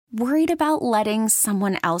Worried about letting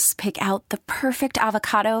someone else pick out the perfect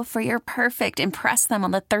avocado for your perfect impress them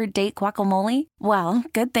on the third date guacamole? Well,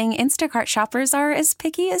 good thing Instacart shoppers are as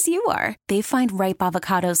picky as you are. They find ripe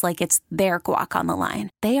avocados like it's their guac on the line.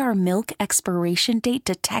 They are milk expiration date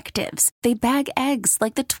detectives. They bag eggs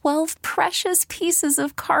like the 12 precious pieces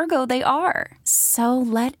of cargo they are. So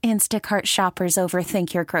let Instacart shoppers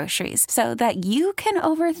overthink your groceries so that you can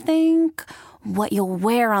overthink what you'll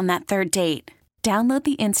wear on that third date. Download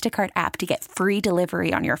the Instacart app to get free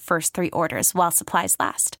delivery on your first 3 orders while supplies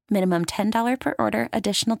last. Minimum $10 per order.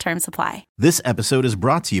 Additional terms apply. This episode is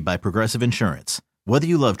brought to you by Progressive Insurance. Whether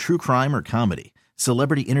you love true crime or comedy,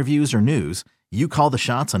 celebrity interviews or news, you call the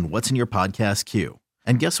shots on what's in your podcast queue.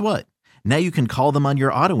 And guess what? Now you can call them on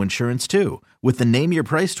your auto insurance too with the Name Your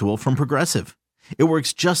Price tool from Progressive. It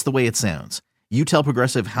works just the way it sounds. You tell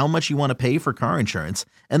Progressive how much you want to pay for car insurance,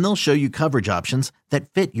 and they'll show you coverage options that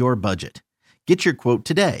fit your budget. Get your quote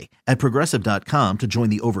today at Progressive.com to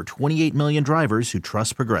join the over 28 million drivers who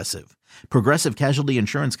trust Progressive. Progressive Casualty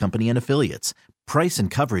Insurance Company and Affiliates. Price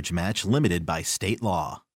and coverage match limited by state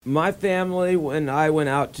law. My family, when I went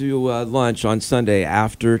out to lunch on Sunday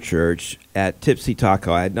after church at Tipsy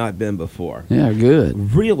Taco, I had not been before. Yeah,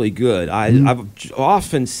 good. Really good. I've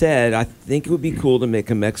often said I think it would be cool to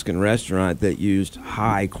make a Mexican restaurant that used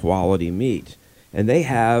high-quality meat. And they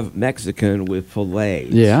have Mexican with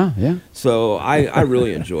fillets. Yeah, yeah. So I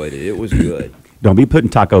really enjoyed it. It was good. Don't be putting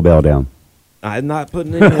Taco Bell down. I'm not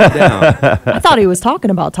putting anything down. I thought he was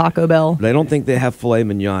talking about Taco Bell. They don't think they have filet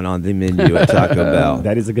mignon on the menu at Taco Bell.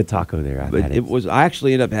 That is a good taco there. But I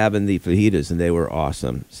actually ended up having the fajitas, and they were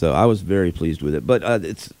awesome. So I was very pleased with it. But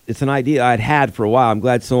it's an idea I'd had for a while. I'm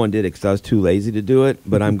glad someone did it because I was too lazy to do it.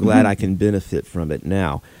 But I'm glad I can benefit from it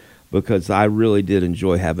now, because I really did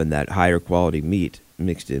enjoy having that higher quality meat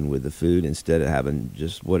mixed in with the food instead of having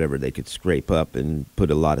just whatever they could scrape up and put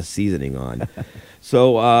a lot of seasoning on.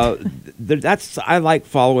 So I like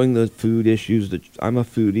following the food issues. I'm a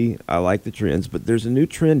foodie. I like the trends. But there's a new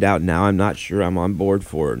trend out now I'm not sure I'm on board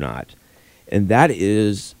for or not, and that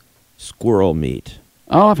is squirrel meat.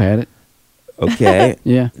 Oh, I've had it. Okay.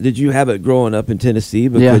 Yeah. Did you have it growing up in Tennessee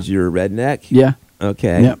because you're a redneck? Yeah.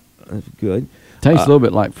 Okay. Yep. That's good. Tastes a little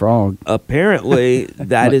bit like frog. Apparently,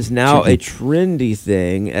 that Like is now a chicken. trendy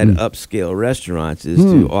thing at upscale restaurants is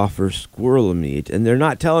to offer squirrel meat. And they're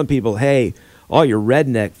not telling people, hey, all your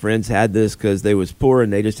redneck friends had this because they was poor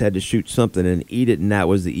and they just had to shoot something and eat it, and that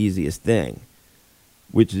was the easiest thing,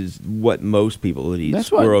 which is what most people that eat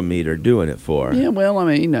squirrel meat are doing it for. Yeah, well, I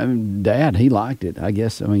mean, Dad, he liked it, I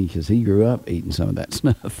guess. I mean, because he grew up eating some of that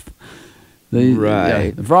stuff. Right.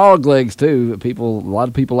 Yeah, the frog legs, too. A lot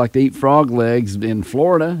of people like to eat frog legs in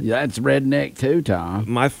Florida. Yeah, that's redneck, too, Tom.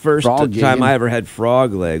 My first time I ever had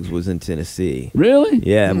frog legs was in Tennessee. Really?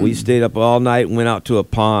 Yeah, we stayed up all night and went out to a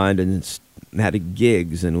pond and had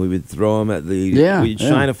gigs, and we would throw them at we'd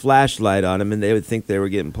shine a flashlight on them, and they would think they were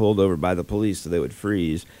getting pulled over by the police, so they would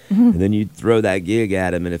freeze. And then you'd throw that gig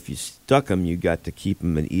at them, and if you stuck them, you got to keep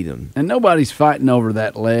them and eat them. And nobody's fighting over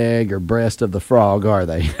that leg or breast of the frog, are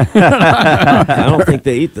they? I don't think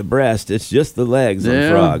they eat the breast. It's just the legs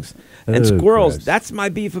on frogs. And squirrels, gross. that's my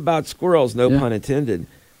beef about squirrels, no pun intended.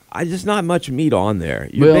 Just not much meat on there.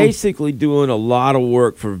 You're basically doing a lot of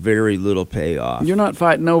work for very little payoff. You're not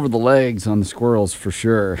fighting over the legs on the squirrels for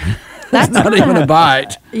sure. That's not even a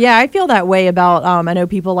bite. Yeah, I feel that way about, I know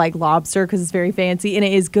people like lobster because it's very fancy and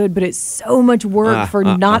it is good, but it's so much work for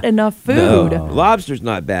not enough food. No. Lobster's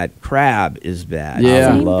not bad. Crab is bad.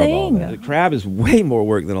 Yeah. Same thing. The crab is way more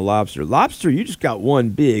work than a lobster. Lobster, you just got one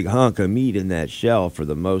big hunk of meat in that shell for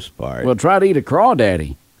the most part. Well, try to eat a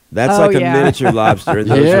crawdaddy. That's like a miniature lobster,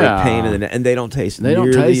 and those are a pain in the neck, and they don't taste nearly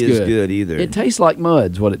as good either. It tastes like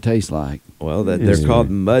mud's what it tastes like. Well, they're called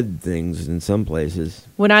mud things in some places.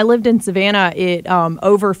 When I lived in Savannah, it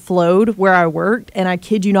overflowed where I worked, and I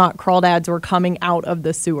kid you not, crawdads were coming out of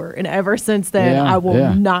the sewer. And ever since then, I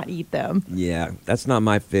will not eat them. Yeah, that's not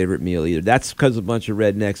my favorite meal either. That's because a bunch of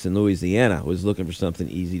rednecks in Louisiana was looking for something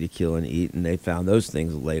easy to kill and eat, and they found those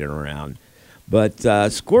things laying around.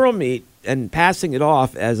 But squirrel meat and passing it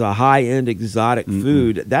off as a high-end exotic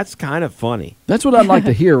food, that's kind of funny. That's what I'd like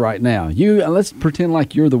to hear right now. Let's pretend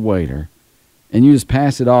like you're the waiter, and you just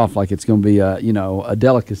pass it off like it's going to be a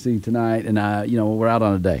delicacy tonight, and we're out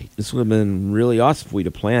on a date. This would have been really awesome if we'd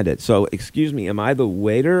have planned it. So, excuse me, am I the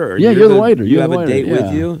waiter? Or yeah, you're the waiter. You you're have the a waiter. date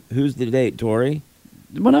with you? Who's the date, Tori?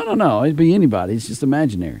 Well, no. It'd be anybody. It's just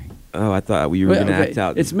imaginary. Oh, I thought you were going to act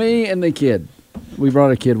out. It's me and the kid. We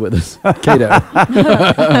brought a kid with us, Kato.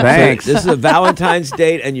 Thanks. So this is a Valentine's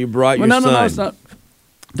date, and you brought your son. No, it's not.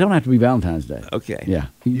 Don't have to be Valentine's Day. Okay. Yeah.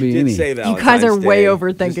 You be did any. say You Valentine's guys are way Day.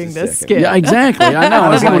 overthinking Just a this second. skit. Yeah, exactly. I know.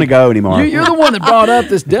 I don't want to go anymore. You're the one that brought up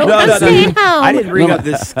this No, delicacy. I didn't bring up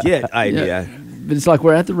this skit idea. But it's like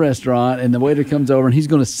we're at the restaurant, and the waiter comes over, and he's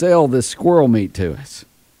going to sell this squirrel meat to us.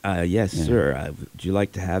 Yes, sir. Would you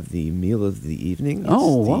like to have the meal of the evening?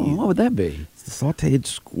 What would that be? It's the sautéed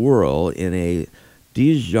squirrel in a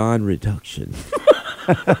Dijon reduction.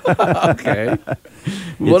 Okay.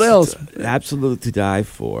 What else? Absolute to die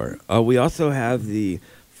for. We also have the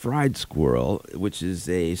fried squirrel, which is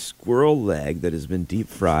a squirrel leg that has been deep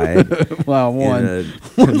fried Wow, in one. a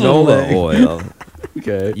canola leg. oil.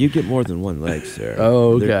 Okay. You get more than one leg, sir.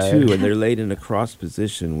 Oh, okay. They're two, and they're laid in a cross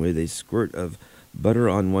position with a squirt of butter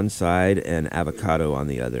on one side and avocado on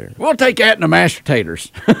the other. We'll take that in the mashed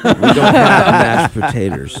potatoes. We don't have mashed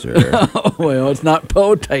potatoes, sir. Well, it's not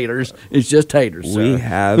potatoes. It's just taters. We sir.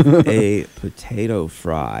 have a potato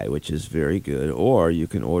fry, which is very good, or you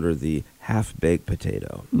can order the half-baked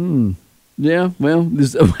potato. Yeah, well,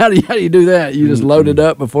 how do you do that? You just load it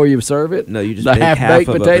up before you serve it? No, you just the bake half half-baked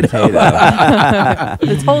of potato. a potato.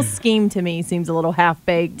 This whole scheme to me seems a little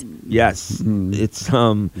half-baked. Yes, it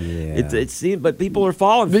seems, but people are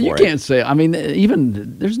falling But for you it. can't say. I mean,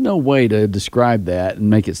 even there's no way to describe that and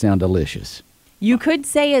make it sound delicious. You could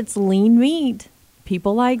say it's lean meat.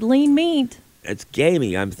 People like lean meat. It's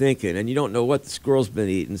gamey, I'm thinking, and you don't know what the squirrel's been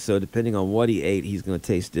eating, so depending on what he ate, he's going to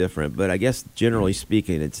taste different. But I guess generally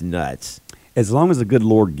speaking, it's nuts. As long as the good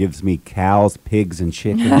Lord gives me cows, pigs, and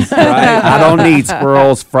chickens, Right? I don't need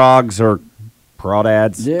squirrels, frogs, or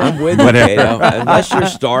crawdads. Yeah. I'm with you, Kato. Unless you're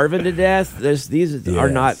starving to death, these are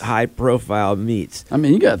not Yes. high-profile meats. I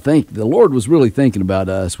mean, you got to think the Lord was really thinking about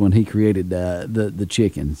us when He created the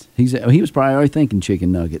chickens. He was probably already thinking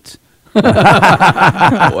chicken nuggets.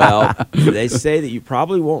 Well, they say that you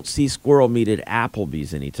probably won't see squirrel meat at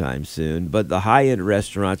Applebee's anytime soon, but the high-end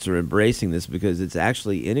restaurants are embracing this because it's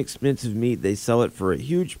actually inexpensive meat. They sell it for a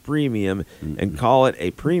huge premium and call it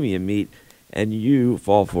a premium meat, and you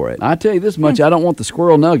fall for it. I tell you this much: I don't want the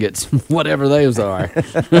squirrel nuggets, whatever those are.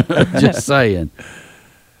 Just saying.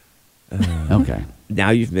 Okay. Now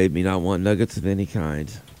you've made me not want nuggets of any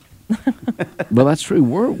kind. Well, that's true.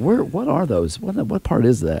 What are those? What part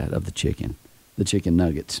is that of the chicken? The chicken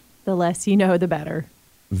nuggets. The less you know, the better.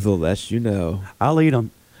 The less you know. I'll eat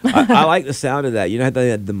them. I like the sound of that. You know how they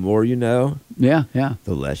had the more you know, Yeah.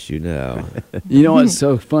 the less you know. You know what's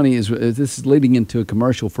so funny is this is leading into a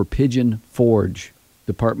commercial for Pigeon Forge,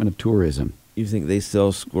 Department of Tourism. You think they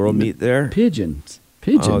sell squirrel meat there? Pigeons.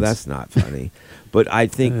 Oh, that's not funny. But I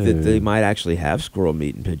think that they might actually have squirrel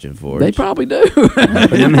meat in Pigeon Forge. They probably do.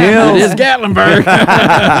 Them hills. It is Gatlinburg.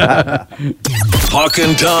 Hawk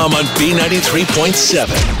and Tom on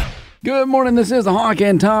B93.7. Good morning. This is the Hawk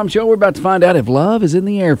and Tom Show. We're about to find out if love is in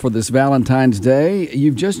the air for this Valentine's Day.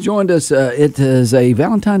 You've just joined us. It is a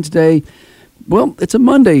Valentine's Day. Well, it's a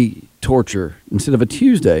Monday torture instead of a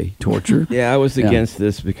Tuesday torture. Yeah, I was against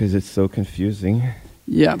this because it's so confusing.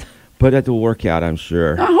 Yeah. But it will work out, I'm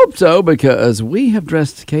sure. I hope so, because we have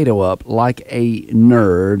dressed Cato up like a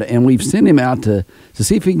nerd, and we've sent him out to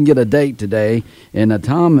see if he can get a date today. And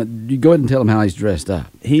Tom, you go ahead and tell him how he's dressed up.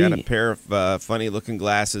 He got a pair of funny-looking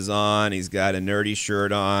glasses on. He's got a nerdy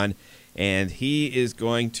shirt on, and he is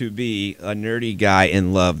going to be a nerdy guy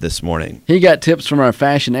in love this morning. He got tips from our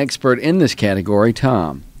fashion expert in this category,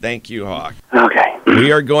 Tom. Thank you, Hawk. Okay.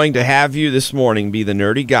 We are going to have you this morning be the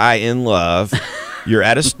nerdy guy in love. You're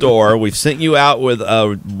at a store. We've sent you out with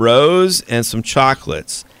a rose and some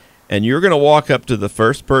chocolates, and you're going to walk up to the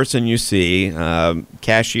first person you see,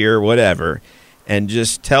 cashier, whatever, and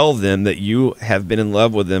just tell them that you have been in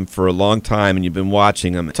love with them for a long time and you've been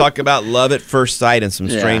watching them. Talk about love at first sight and some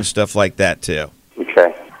strange stuff like that, too.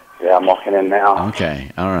 Okay. Yeah, I'm walking in now.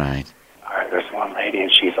 Okay, all right. All right, there's one lady,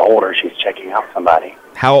 and she's older. She's checking out somebody.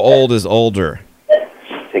 How old is older?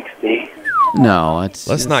 60. No,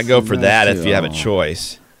 Let's not go for that if you have a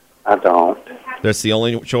choice. I don't. That's the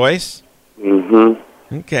only choice?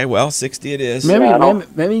 Mm-hmm. Okay, well, 60 it is. Maybe Yeah, I don't-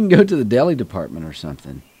 you can go to the deli department or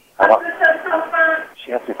something. I don't.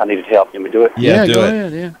 She asked me if I needed help. Can we do it? Yeah, do go it.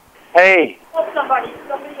 ahead, yeah. Hey, Somebody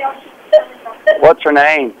else. what's her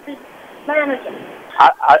name? Manager.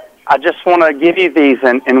 I just want to give you these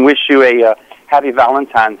and wish you a happy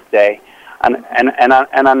Valentine's Day. And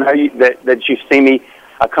I know that you've seen me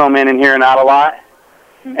come in and here and out a lot,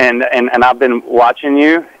 and I've been watching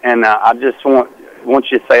you, and I just want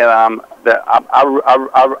you to say that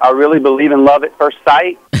I really believe in love at first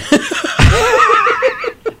sight.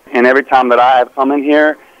 And every time that I have come in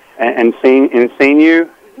here and seen you,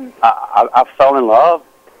 I fell in love.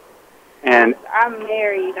 And I'm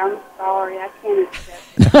married. I'm sorry. I can't accept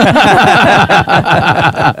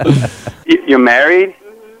it. You're married?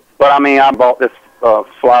 Mm-hmm. But I mean, I bought this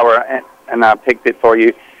flower and I picked it for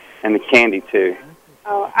you, and the candy too.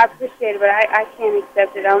 Oh, I appreciate it, but I can't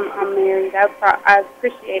accept it. I'm married. I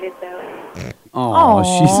appreciate it though. Oh,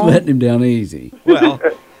 she's letting him down easy. Well,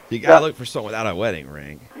 you gotta look for someone without a wedding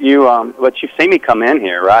ring. But you've seen me come in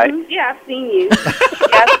here, right? Mm-hmm. Yeah, I've seen you.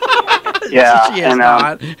 Yeah, She has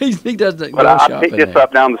not. He doesn't but go I shopping. picked this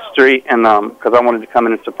up down the street, and because I wanted to come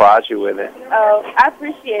in and surprise you with it. Oh, I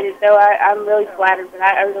appreciate it though. I'm really flattered, but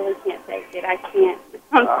I really can't take it. I can't.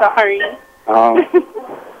 I'm sorry.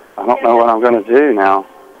 I don't know what I'm going to do now.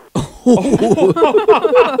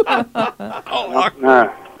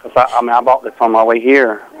 No, because I bought this on my way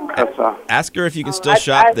here. Ask her if you can still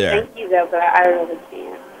shop there. Thank you though, but I really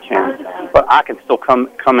can't. But I can still come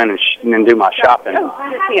in and do my shopping.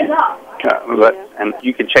 And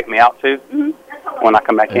you can check me out too when I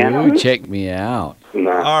come back in. Ooh, check me out.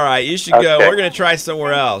 No. All right, you should go. We're going to try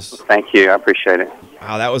somewhere else. Thank you. I appreciate it.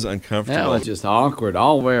 Wow, that was uncomfortable. That was just awkward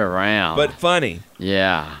all the way around. But funny.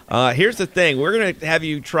 Yeah. Here's the thing. We're going to have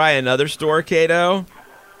you try another store, Cato.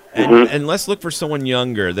 And let's look for someone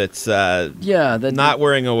younger that's not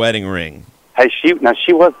wearing a wedding ring. Hey, she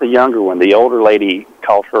was the younger one. The older lady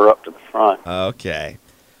called her up to the front. Okay.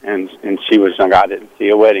 And she was younger. I didn't see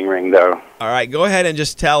a wedding ring, though. All right, go ahead and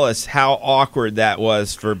just tell us how awkward that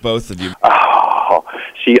was for both of you. Oh,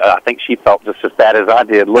 I think she felt just as bad as I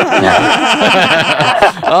did looking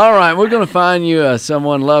at it. All right, we're going to find you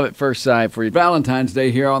someone love at first sight for your Valentine's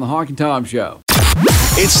Day here on the Hawk and Tom Show.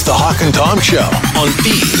 It's the Hawk and Tom Show on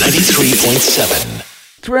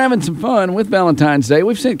B93.7. We're having some fun with Valentine's Day.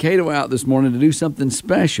 We've sent Cato out this morning to do something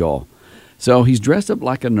special. So he's dressed up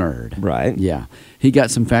like a nerd. Right. Yeah. He got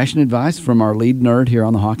some fashion advice from our lead nerd here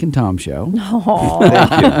on the Hawk and Tom Show.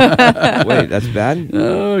 Thank you. Wait, that's bad?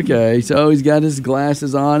 Okay. So he's got his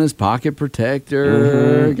glasses on, his pocket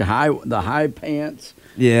protector, the high pants.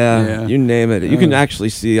 Yeah, you name it. You can actually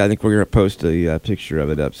see. I think we're gonna post a picture of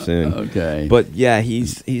it up soon. Okay. But yeah,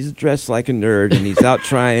 he's dressed like a nerd, and he's out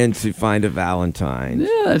trying to find a Valentine.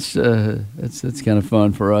 Yeah, that's kind of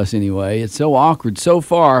fun for us anyway. It's so awkward. So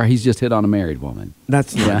far, he's just hit on a married woman.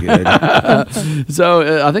 That's not good.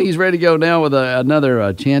 So I think he's ready to go now with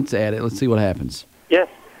another chance at it. Let's see what happens. Yes.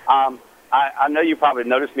 I know you probably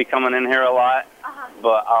noticed me coming in here a lot,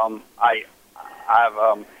 but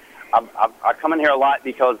I come in here a lot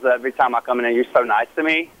because every time I come in here, you're so nice to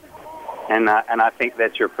me, and I think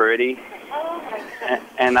that you're pretty,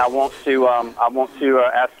 and I want to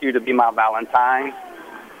ask you to be my Valentine,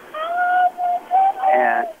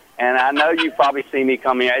 and I know you probably see me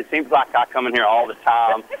come here. It seems like I come in here all the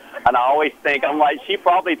time, and I always think she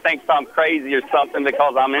probably thinks I'm crazy or something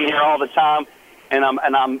because I'm in here all the time, and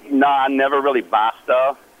I never really buy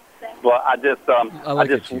stuff, but I just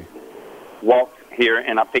walked here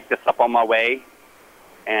and I picked this up on my way,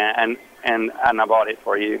 and I bought it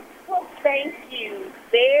for you. Well, thank you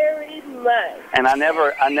very much. And I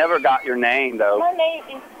never got your name though. My name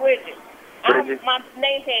is Bridget. Bridget? My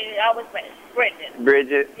name tag always says Bridget.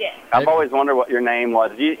 Bridget? Yes. I've always wondered what your name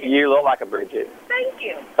was. You look like a Bridget. Thank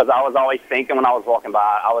you. Because I was always thinking when I was walking by,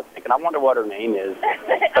 I wonder what her name is.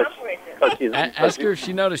 I'm Bridget. Ask her if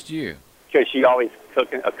she noticed you. Because she always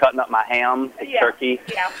cutting up my ham, turkey.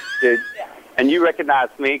 Yeah. Dude. Yeah. And you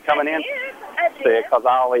recognized me coming in? I did. Because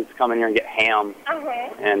I always come in here and get ham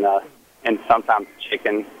and sometimes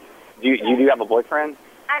chicken. Do you have a boyfriend?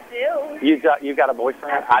 I do. You got a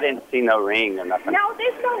boyfriend? I didn't see no ring or nothing. No,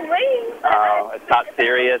 there's no ring. Oh, it's not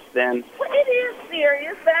serious then? Well, it is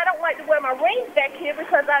serious, but I don't like to wear my rings back here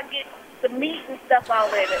because I get the meat and stuff all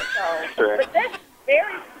in it. So. Sure. But that's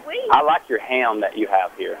very sweet. I like your ham that you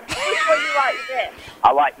have here. Which one you like that?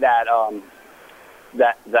 I like that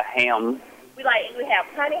the ham. We have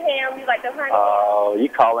honey ham. You like the honey ham? Oh, you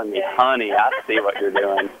calling me honey. I see what you're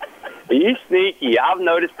doing. You sneaky. I've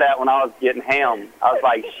noticed that when I was getting ham. I was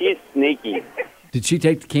like, she's sneaky. Did she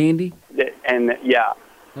take the candy? And, yeah.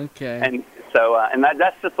 Okay. And so,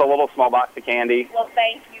 that's just a little small box of candy. Well,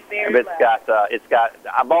 thank you very much.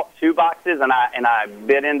 I bought 2 boxes, and I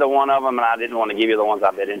bit into one of them, and I didn't want to give you the ones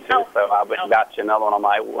I bit into, so I got you another one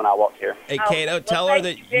when I walked here. Hey, Cato, tell her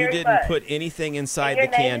that you didn't put anything inside the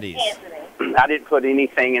candies. I didn't put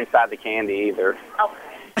anything inside the candy either. Okay.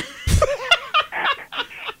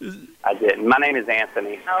 I didn't. My name is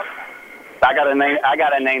Anthony. Okay. I got a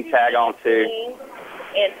name tag on too.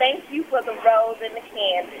 And thank you for the rose and the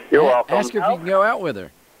candy. You're welcome. Ask her if you can go out with her.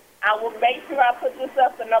 I will make sure I put this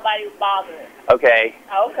up so nobody's bothering. Okay.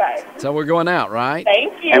 Okay. So we're going out, right?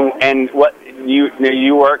 Thank you. And what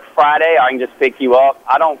you work Friday? I can just pick you up.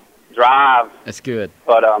 I don't drive. That's good.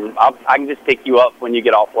 But I can just pick you up when you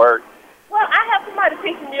get off work. Well, I have somebody to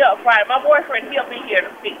pick me up Friday. My boyfriend, he'll be here to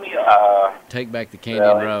pick me up. Take back the candy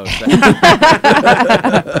and rose.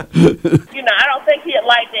 You know, I don't think he'd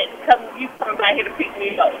like that because you come back here to pick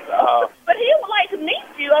me up. So. But he would like to meet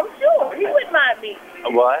you, I'm sure. He wouldn't mind meeting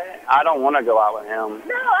you. What? I don't want to go out with him.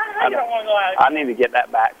 No, I don't want to go out with I need to get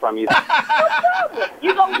that back from you. No problem.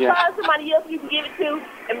 You going to find somebody else you can give it to,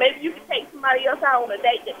 and maybe you can take somebody else out on a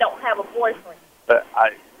date that don't have a boyfriend. But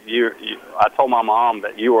I told my mom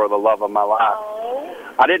that you were the love of my life. Oh.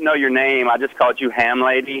 I didn't know your name. I just called you Ham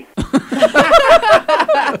Lady. But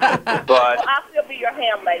Well, I'll still be your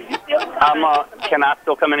ham lady. You still can I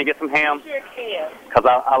still come in and get some ham? Sure can. Because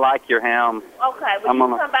I like your ham. Okay, well, you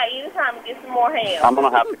can come by anytime and get some more ham. I'm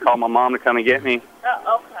going to have to call my mom to come and get me.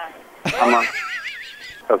 Okay.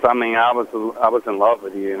 Because, I mean, I was in love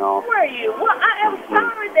with you, you know. Were you? Well, I am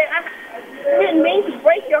sorry that I didn't mean to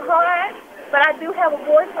break your heart, but I do have a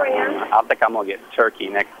boyfriend. I think I'm going to get turkey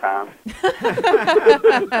next time. You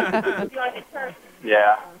want to get turkey?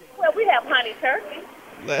 Yeah. Well, we have honey turkey.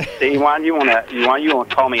 See, why do you want to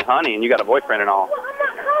call me honey and you got a boyfriend and all? Well, I'm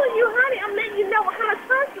not calling you honey. I'm letting you know what kind of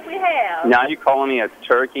turkey we have. Now you calling me a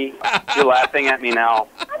turkey? You're laughing at me now.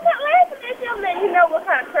 I'm not laughing at you. I'm letting you know what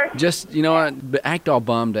kind of turkey. Just, you know what, act all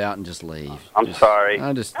bummed out and just leave. I'm sorry.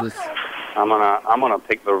 I'm gonna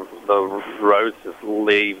pick the roses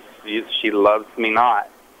leaves. She loves me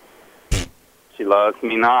not. She loves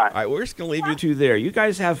me not. All right, we're just going to leave you two there. You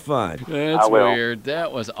guys have fun. That's weird.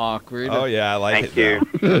 That was awkward. Oh, yeah, I like Thank you.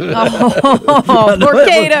 Oh, poor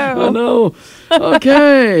Cato. I know.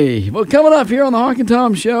 Okay. Well, coming up here on the Hawk and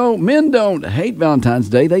Tom Show, men don't hate Valentine's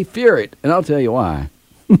Day. They fear it. And I'll tell you why.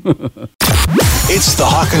 It's the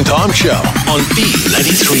Hawk and Tom Show on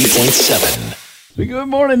B93.7. Good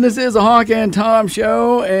morning. This is the Hawk and Tom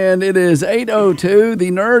Show, and it is 8:02.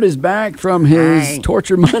 The nerd is back from his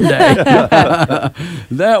Torture Monday.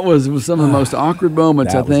 That was some of the most awkward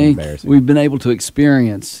moments, I think, we've been able to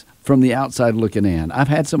experience from the outside looking in. I've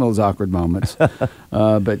had some of those awkward moments,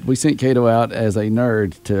 but we sent Cato out as a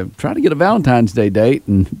nerd to try to get a Valentine's Day date,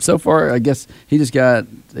 and so far, I guess he tried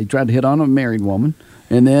to hit on a married woman.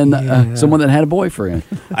 And then someone that had a boyfriend.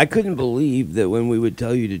 I couldn't believe that when we would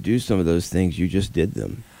tell you to do some of those things, you just did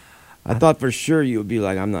them. I thought for sure you would be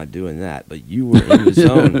like, I'm not doing that. But you were in the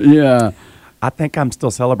zone. Yeah. I think I'm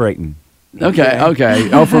still celebrating. Okay.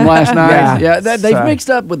 Oh, from last night? Yeah, they've mixed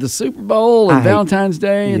up with the Super Bowl and Valentine's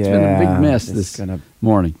Day. It's been a big mess this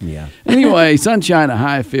morning. Yeah. Anyway, sunshine, a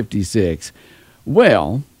high of 56.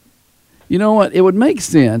 Well, you know what? It would make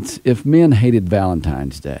sense if men hated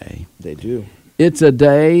Valentine's Day. They do. It's a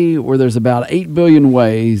day where there's about 8 billion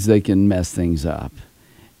ways they can mess things up.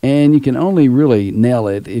 And you can only really nail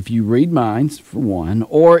it if you read minds, for one,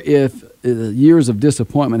 or if years of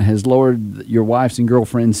disappointment has lowered your wife's and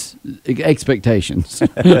girlfriend's expectations.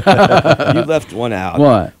 You left one out.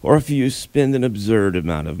 What? Or if you spend an absurd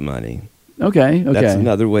amount of money. Okay. That's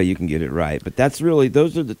another way you can get it right. But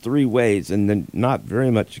those are the three ways, and then not very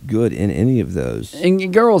much good in any of those.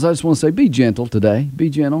 And girls, I just want to say, be gentle today. Be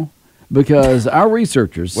gentle. Because our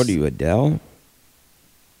researchers... What are you, Adele?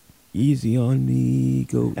 Easy on me,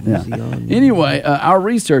 go easy on me. Anyway, our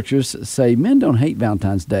researchers say men don't hate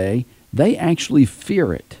Valentine's Day. They actually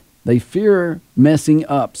fear it. They fear messing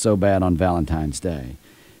up so bad on Valentine's Day.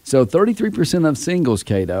 So 33% of singles,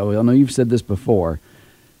 Cato, I know you've said this before,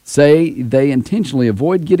 say they intentionally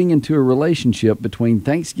avoid getting into a relationship between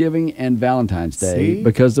Thanksgiving and Valentine's Day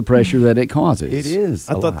because of the pressure that it causes. It is.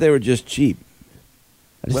 I thought they were just cheap.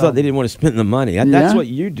 I just thought they didn't want to spend the money. That's what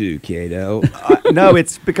you do, Cato. No,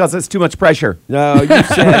 it's because it's too much pressure. No, you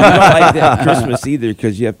said you don't like that Christmas either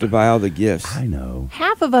because you have to buy all the gifts. I know.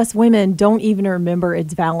 Half of us women don't even remember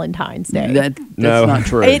it's Valentine's Day. That's not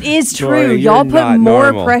true. It is true. Troy, Y'all put more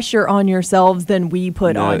normal. pressure on yourselves than we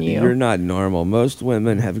put on you. You're not normal. Most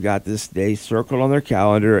women have got this day circled on their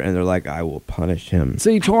calendar, and they're like, I will punish him.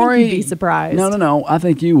 See, Tori, you'd be surprised. No. I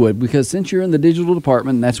think you would, because since you're in the digital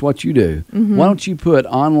department and that's what you do, why don't you put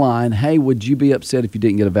online, hey, would you be upset if you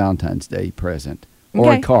didn't get a Valentine's Day present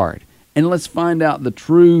or a card? And let's find out the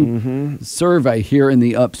true survey here in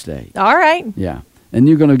the upstate. All right. Yeah. And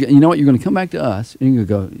you're going to, you know what, you're going to come back to us and you're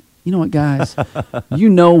going to go, you know what, guys, you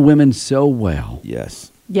know women so well.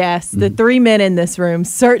 Yes. Yes, the three men in this room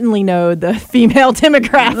certainly know the female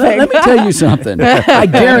demographic. Let me tell you something. I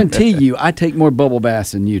guarantee you I take more bubble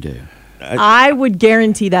baths than you do. I would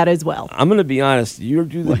guarantee that as well. I'm going to be honest. You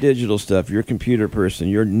do the digital stuff. You're a computer person.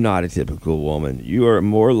 You're not a typical woman. You are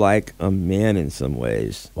more like a man in some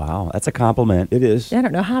ways. Wow, that's a compliment. It is. I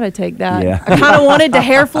don't know how to take that. Yeah. I kind of wanted to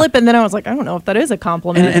hair flip, and then I was like, I don't know if that is a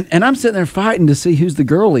compliment. And I'm sitting there fighting to see who's the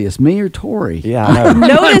girliest, me or Tori. Yeah, I know.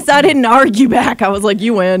 Notice I didn't argue back. I was like,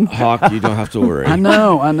 you win. Hawk, you don't have to worry. I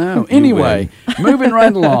know. Anyway, moving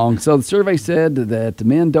right along. So the survey said that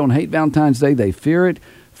men don't hate Valentine's Day. They fear it.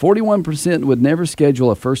 41% would never schedule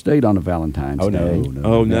a first date on a Valentine's Day.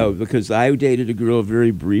 No, because I dated a girl very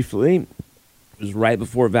briefly. It was right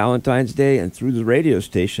before Valentine's Day, and through the radio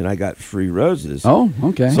station, I got free roses. Oh,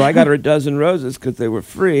 okay. So I got her a dozen roses because they were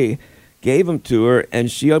free, gave them to her, and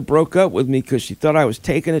she broke up with me because she thought I was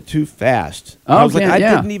taking it too fast. I was like, I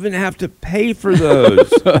didn't even have to pay for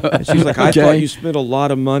those. And she's like, I thought you spent a lot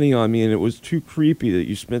of money on me, and it was too creepy that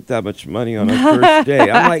you spent that much money on our first date.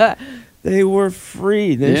 I'm like, they were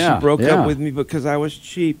free. Then she broke up with me because I was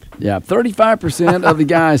cheap. Yeah, 35% of the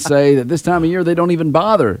guys say that this time of year they don't even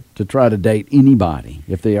bother to try to date anybody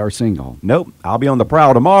if they are single. Nope, I'll be on the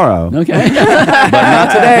prowl tomorrow. Okay. But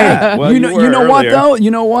not today. Well, you know what, though?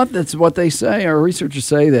 You know what? That's what they say. Our researchers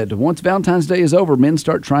say that once Valentine's Day is over, men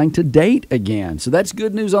start trying to date again. So that's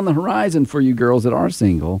good news on the horizon for you girls that are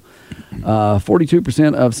single.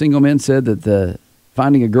 42% of single men said that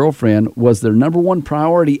finding a girlfriend was their number one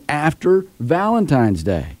priority after Valentine's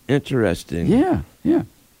Day. Interesting. Yeah.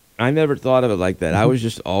 I never thought of it like that. I was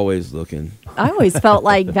just always looking. I always felt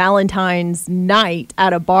like Valentine's night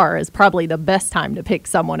at a bar is probably the best time to pick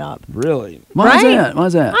someone up. Really? Why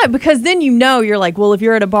is that? Because then you're like, well, if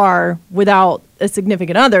you're at a bar without a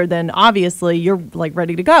significant other, then obviously you're like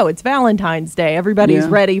ready to go. It's Valentine's Day. Everybody's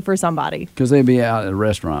ready for somebody. Because they'd be out at a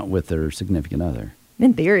restaurant with their significant other.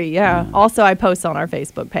 In theory, yeah. Also, I post on our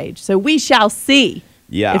Facebook page. So we shall see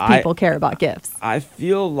if people care about gifts. I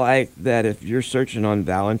feel like that if you're searching on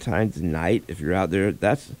Valentine's night, if you're out there,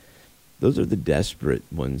 those are the desperate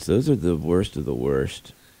ones. Those are the worst of the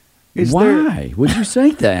worst. Why would you say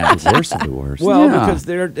that? The worst of the worst. Well, because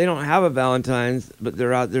they don't have a Valentine's, but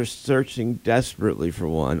they're out there searching desperately for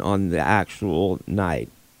one on the actual night.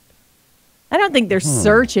 I don't think they're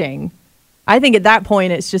searching. I think at that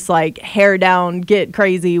point it's just like hair down, get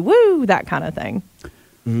crazy, woo, that kind of thing.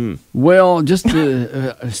 Mm-hmm. Well, just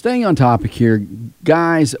staying on topic here,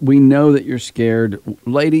 guys, we know that you're scared.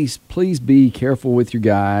 Ladies, please be careful with your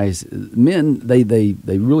guys. Men, they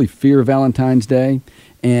really fear Valentine's Day.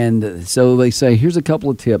 And so they say, here's a couple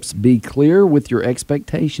of tips. Be clear with your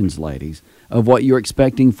expectations, ladies, of what you're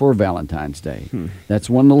expecting for Valentine's Day. That's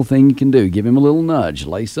one little thing you can do. Give him a little nudge.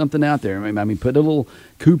 Lay something out there. I mean, put a little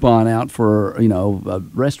coupon out for, a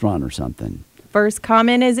restaurant or something. First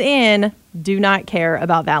comment is in. Do not care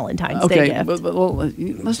about Valentine's Day gift. But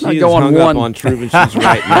let's not She go is on hung one. up on Truman. She's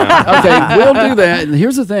right now. Okay, we'll do that. And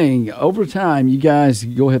here's the thing. Over time, you guys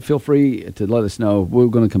go ahead. Feel free to let us know. We're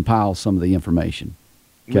going to compile some of the information.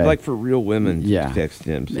 We'd like for real women to text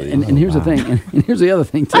him, please. And here's the thing. And here's the other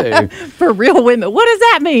thing, too. For real women. What does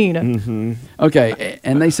that mean? Mm-hmm. Okay.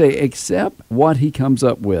 And they say, accept what he comes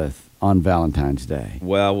up with on Valentine's Day.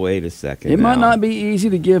 Well, wait a second. It might not be easy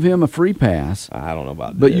to give him a free pass. I don't know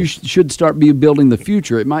about that. But you should start building the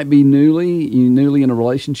future. It might be newly in a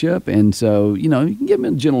relationship. And so, you can give him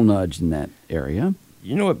a gentle nudge in that area.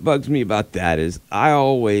 You know what bugs me about that is I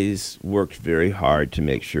always worked very hard to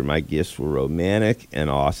make sure my gifts were romantic and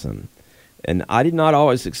awesome. And I did not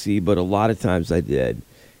always succeed, but a lot of times I did.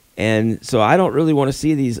 And so I don't really want to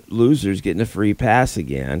see these losers getting a free pass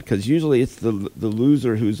again, because usually it's the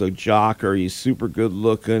loser who's a jock or he's super good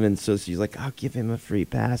looking, and so she's like, I'll give him a free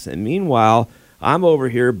pass. And meanwhile, I'm over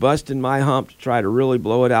here busting my hump to try to really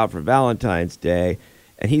blow it out for Valentine's Day,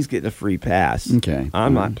 and he's getting a free pass. Okay.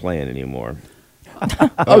 I'm not playing anymore.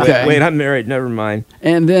 Okay. Wait, I'm married. Never mind.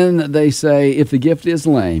 And then they say if the gift is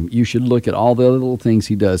lame, you should look at all the other little things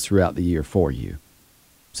he does throughout the year for you.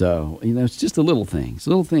 So, it's just the little things.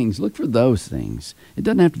 Little things. Look for those things. It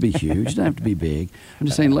doesn't have to be huge. It doesn't have to be big. I'm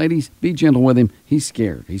just saying, ladies, be gentle with him. He's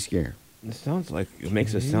scared. It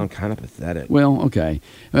makes us sound kind of pathetic. Well, okay.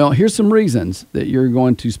 Well, here's some reasons that you're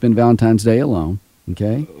going to spend Valentine's Day alone.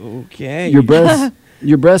 Okay? Okay. Your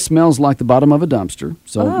breath smells like the bottom of a dumpster,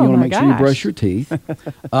 so you want to make sure you brush your teeth.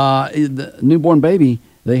 The newborn baby,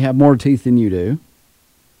 they have more teeth than you do.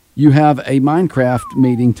 You have a Minecraft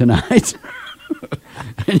meeting tonight,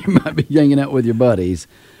 and you might be hanging out with your buddies.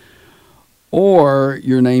 Or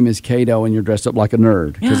your name is Kato and you're dressed up like a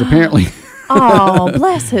nerd, because apparently... Oh,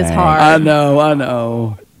 bless his heart. I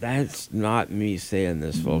know. That's not me saying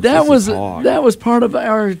this, folks. That was part of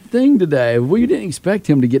our thing today. We didn't expect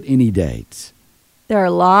him to get any dates. There are a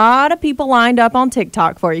lot of people lined up on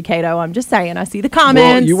TikTok for you, Cato. I'm just saying. I see the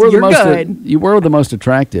comments. Well, You're good. You were the most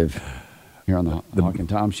attractive here on the Hawk and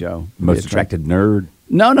Tom Show. Most attracted nerd.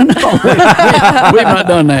 No. We've not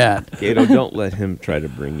done that. Gato, don't let him try to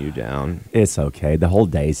bring you down. It's okay. The whole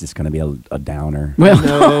day is just going to be a downer. Well,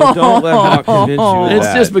 No, don't let Hawk convince you of it's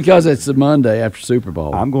that. just because it's a Monday after Super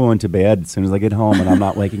Bowl. I'm going to bed as soon as I get home, and I'm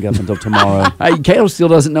not waking up until tomorrow. Hey, Cato still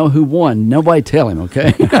doesn't know who won. Nobody tell him,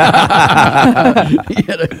 okay? He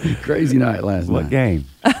had a crazy night last night. What game?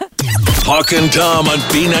 Hawk and Tom on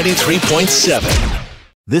B93.7.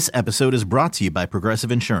 This episode is brought to you by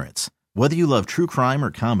Progressive Insurance. Whether you love true crime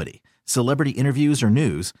or comedy, celebrity interviews or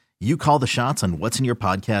news, you call the shots on what's in your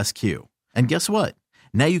podcast queue. And guess what?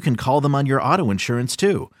 Now you can call them on your auto insurance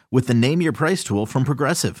too with the Name Your Price tool from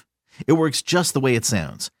Progressive. It works just the way it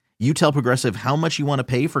sounds. You tell Progressive how much you want to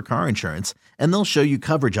pay for car insurance, and they'll show you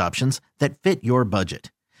coverage options that fit your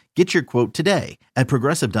budget. Get your quote today at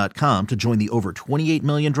Progressive.com to join the over 28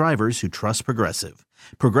 million drivers who trust Progressive.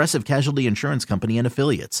 Progressive Casualty Insurance Company and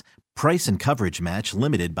Affiliates. Price and coverage match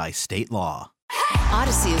limited by state law.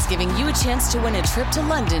 Odyssey is giving you a chance to win a trip to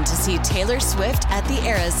London to see Taylor Swift at the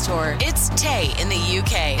Eras Tour. It's Tay in the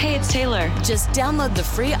UK. Hey, it's Taylor. Just download the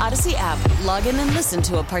free Odyssey app, log in and listen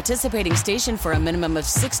to a participating station for a minimum of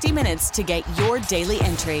 60 minutes to get your daily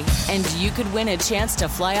entry. And you could win a chance to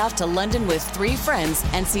fly off to London with 3 friends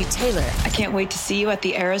and see Taylor. I can't wait to see you at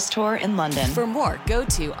the Eras Tour in London. For more, go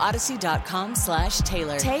to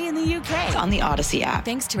odyssey.com/Taylor. Tay in the UK. It's on the Odyssey app.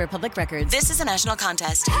 Thanks to Republic Records. This is a national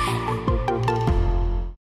contest.